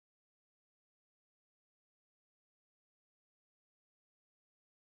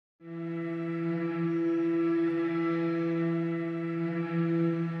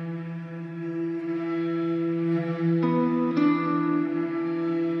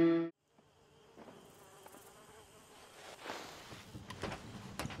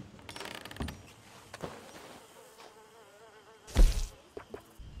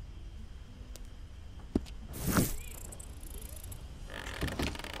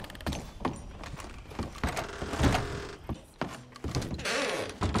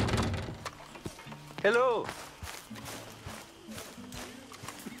Hello.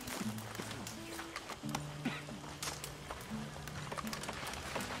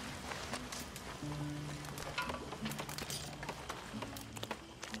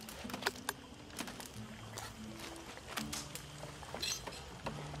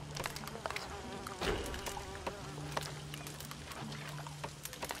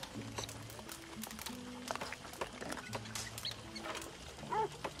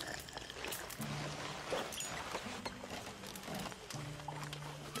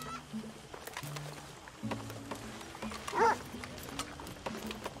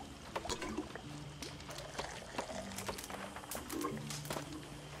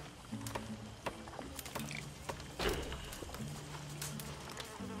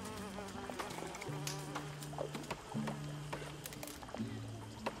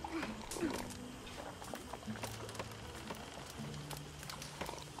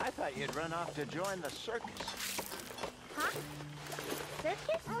 I thought you'd run off to join the circus. Huh?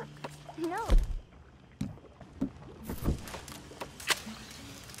 Circus? No.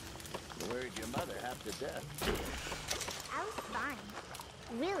 You worried your mother half to death. I was fine.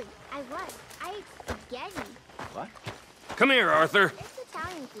 Really, I was. I ate spaghetti. What? Come here, Arthur. It's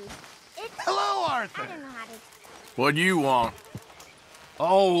Italian food. It's... Hello, Arthur. I don't know how to... What do you want?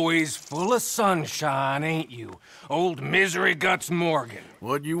 Always full of sunshine, ain't you? Old Misery Guts Morgan.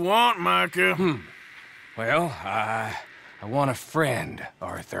 What do you want, Micah? Well, I want a friend,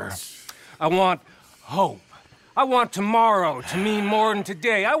 Arthur. I want hope. I want tomorrow to mean more than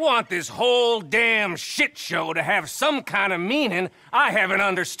today. I want this whole damn shit show to have some kind of meaning I haven't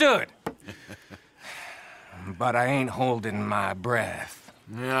understood. But I ain't holding my breath.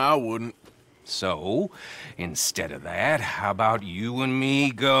 Yeah, I wouldn't. So, instead of that, how about you and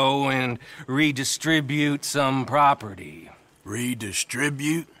me go and redistribute some property?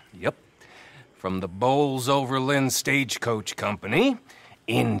 Redistribute? Yep. From the Bowles Overland Stagecoach Company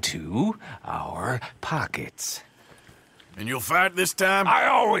into our pockets. And you'll fight this time? I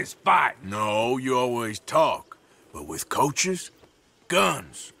always fight! No, you always talk. But with coaches,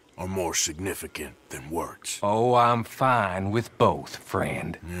 guns are more significant than words. Oh, I'm fine with both,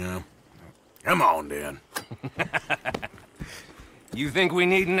 friend. Yeah. Come on, then. You think we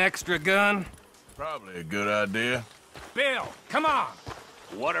need an extra gun? Probably a good idea. Bill, come on!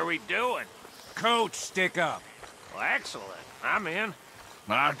 What are we doing? Coach, stick up. Well, excellent. I'm in.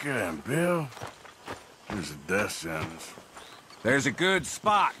 Micah and Bill? Here's a death sentence. There's a good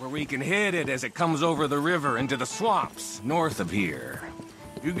spot where we can hit it as it comes over the river into the swamps north of here.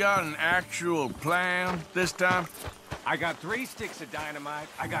 You got an actual plan this time? I got 3 sticks of dynamite,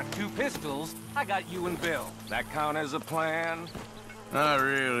 I got 2 pistols, I got you and Bill. That count as a plan? Not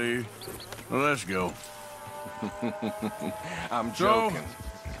really. Well, let's go. I'm joking.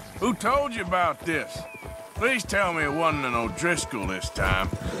 So, who told you about this? Please tell me it wasn't an O'Driscoll this time.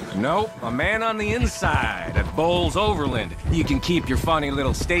 Nope, a man on the inside at Bowles Overland. You can keep your funny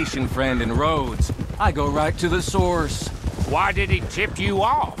little station friend in Rhodes. I go right to the source. Why did he tip you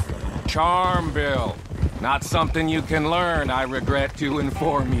off? Charm, Bill. Not something you can learn, I regret to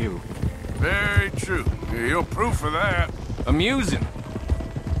inform you. Very true. You're proof of that. Amusing.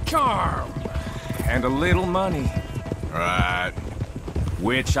 Charm. And a little money. Right.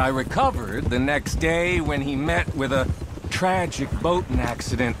 Which I recovered the next day when he met with a tragic boating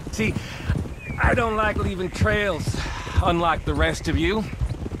accident. See, I don't like leaving trails, unlike the rest of you.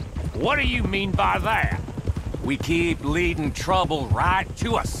 What do you mean by that? We keep leading trouble right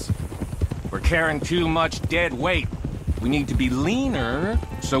to us. We're carrying too much dead weight. We need to be leaner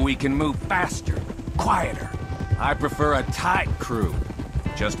so we can move faster, quieter. I prefer a tight crew.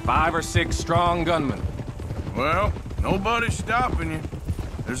 Just 5 or 6 strong gunmen. Well, nobody's stopping you.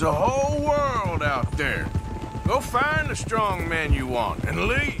 There's a whole world out there. Go find the strong men you want and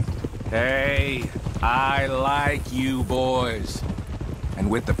leave. Hey, I like you boys. And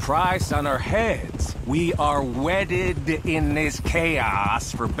with the price on our heads, we are wedded in this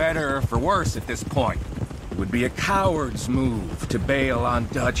chaos, for better or for worse at this point. It would be a coward's move to bail on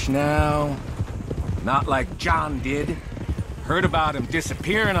Dutch now. Not like John did. Heard about him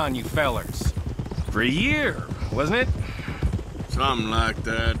disappearing on you fellers. For a year, wasn't it? Something like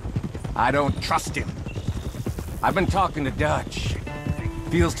that. I don't trust him. I've been talking to Dutch.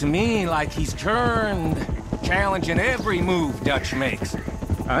 Feels to me like he's turned, challenging every move Dutch makes.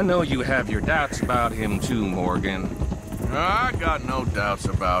 I know you have your doubts about him too, Morgan. I got no doubts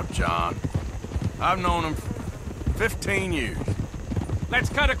about John. I've known him for 15 years. Let's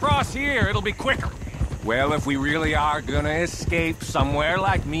cut across here, it'll be quicker. Well, if we really are gonna escape somewhere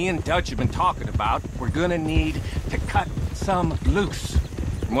like me and Dutch have been talking about, we're gonna need to cut some loose.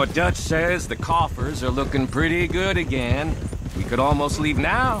 From what Dutch says, the coffers are looking pretty good again. We could almost leave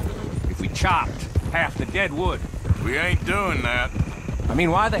now if we chopped half the dead wood. We ain't doing that. I mean,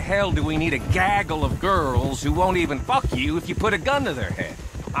 why the hell do we need a gaggle of girls who won't even fuck you if you put a gun to their head?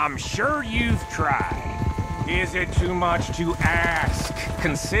 I'm sure you've tried. Is it too much to ask,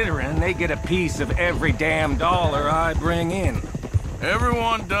 considering they get a piece of every damn dollar I bring in?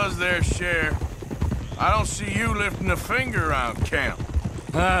 Everyone does their share. I don't see you lifting a finger around camp.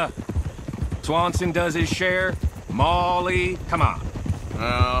 Swanson does his share. Molly, come on.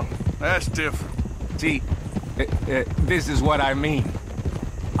 No, that's different. See, this is what I mean.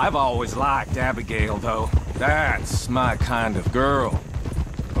 I've always liked Abigail, though. That's my kind of girl.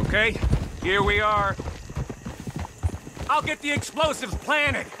 Okay, here we are. I'll get the explosives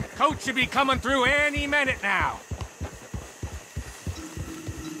planted. Coach should be coming through any minute now.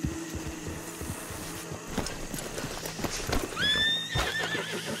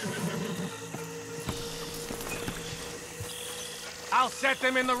 I'll set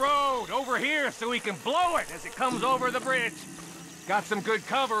them in the road over here so we can blow it as it comes over the bridge. Got some good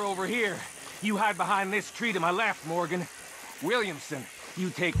cover over here. You hide behind this tree to my left, Morgan. Williamson, you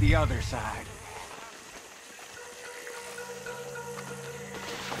take the other side.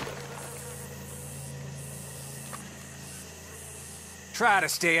 Try to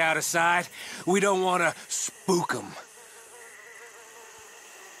stay out of sight. We don't want to spook them.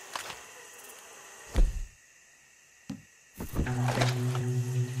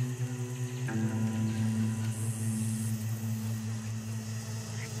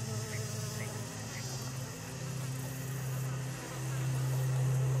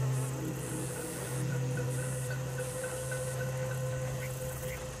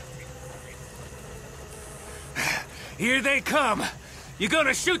 Here they come. You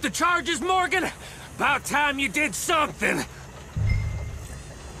gonna shoot the charges, Morgan? About time you did something.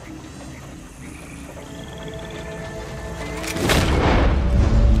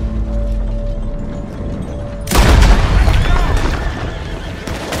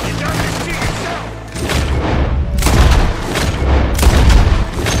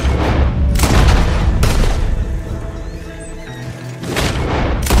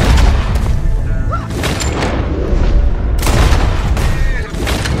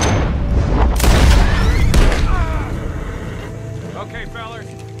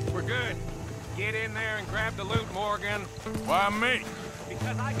 Why me?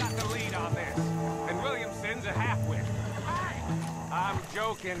 Because I got the lead on this. And Williamson's a half-wit. I'm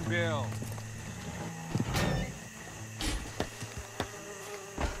joking, Bill.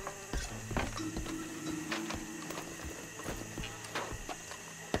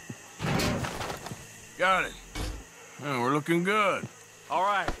 Got it. Oh, we're looking good. All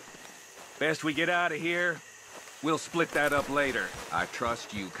right. Best we get out of here. We'll split that up later. I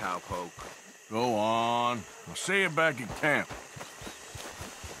trust you, cowpoke. Go on. I'll see you back at camp.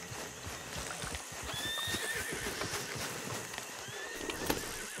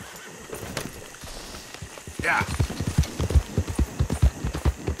 Yeah.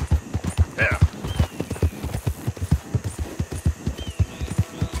 Yeah.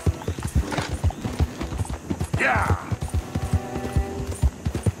 Yeah.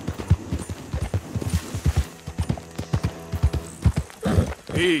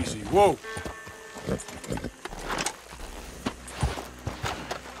 Easy. Whoa.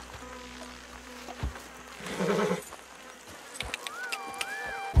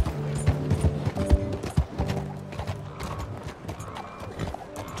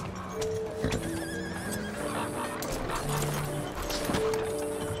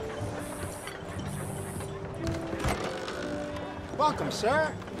 Welcome,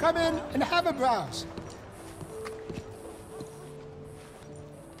 sir. Come in and have a browse.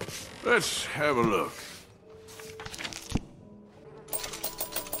 Let's have a look.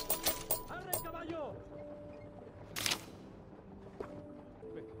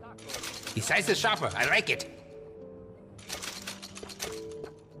 Besides the shopper, I like it.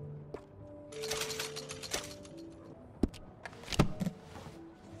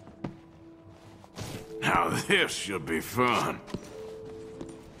 Now this should be fun.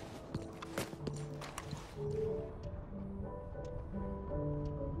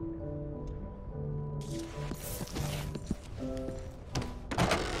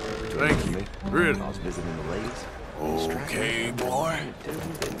 Thank you. Really? I was visiting the ladies. Okay, boy.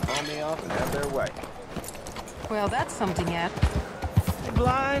 Didn't call me off and have their way. Well, that's something yet. You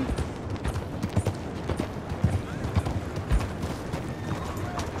blind?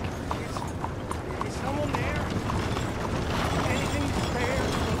 Is someone there? Anything prepared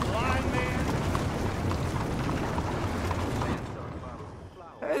for a blind man?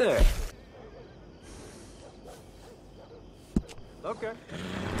 there. Okay.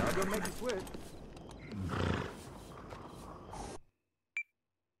 I'll go make a switch.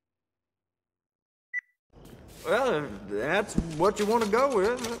 Well, if that's what you want to go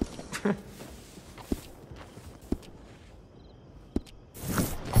with.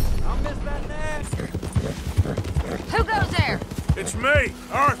 I'll miss that next. Who goes there? It's me,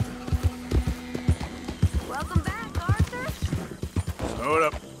 Arthur. Welcome back, Arthur. Hold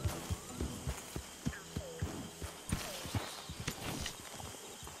up.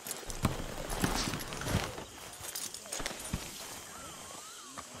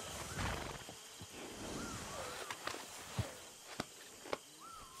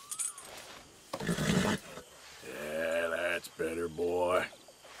 Yeah, that's better, boy.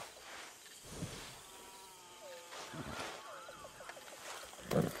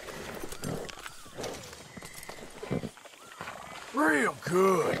 Real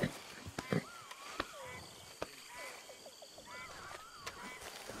good.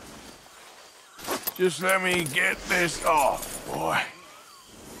 Just let me get this off, boy.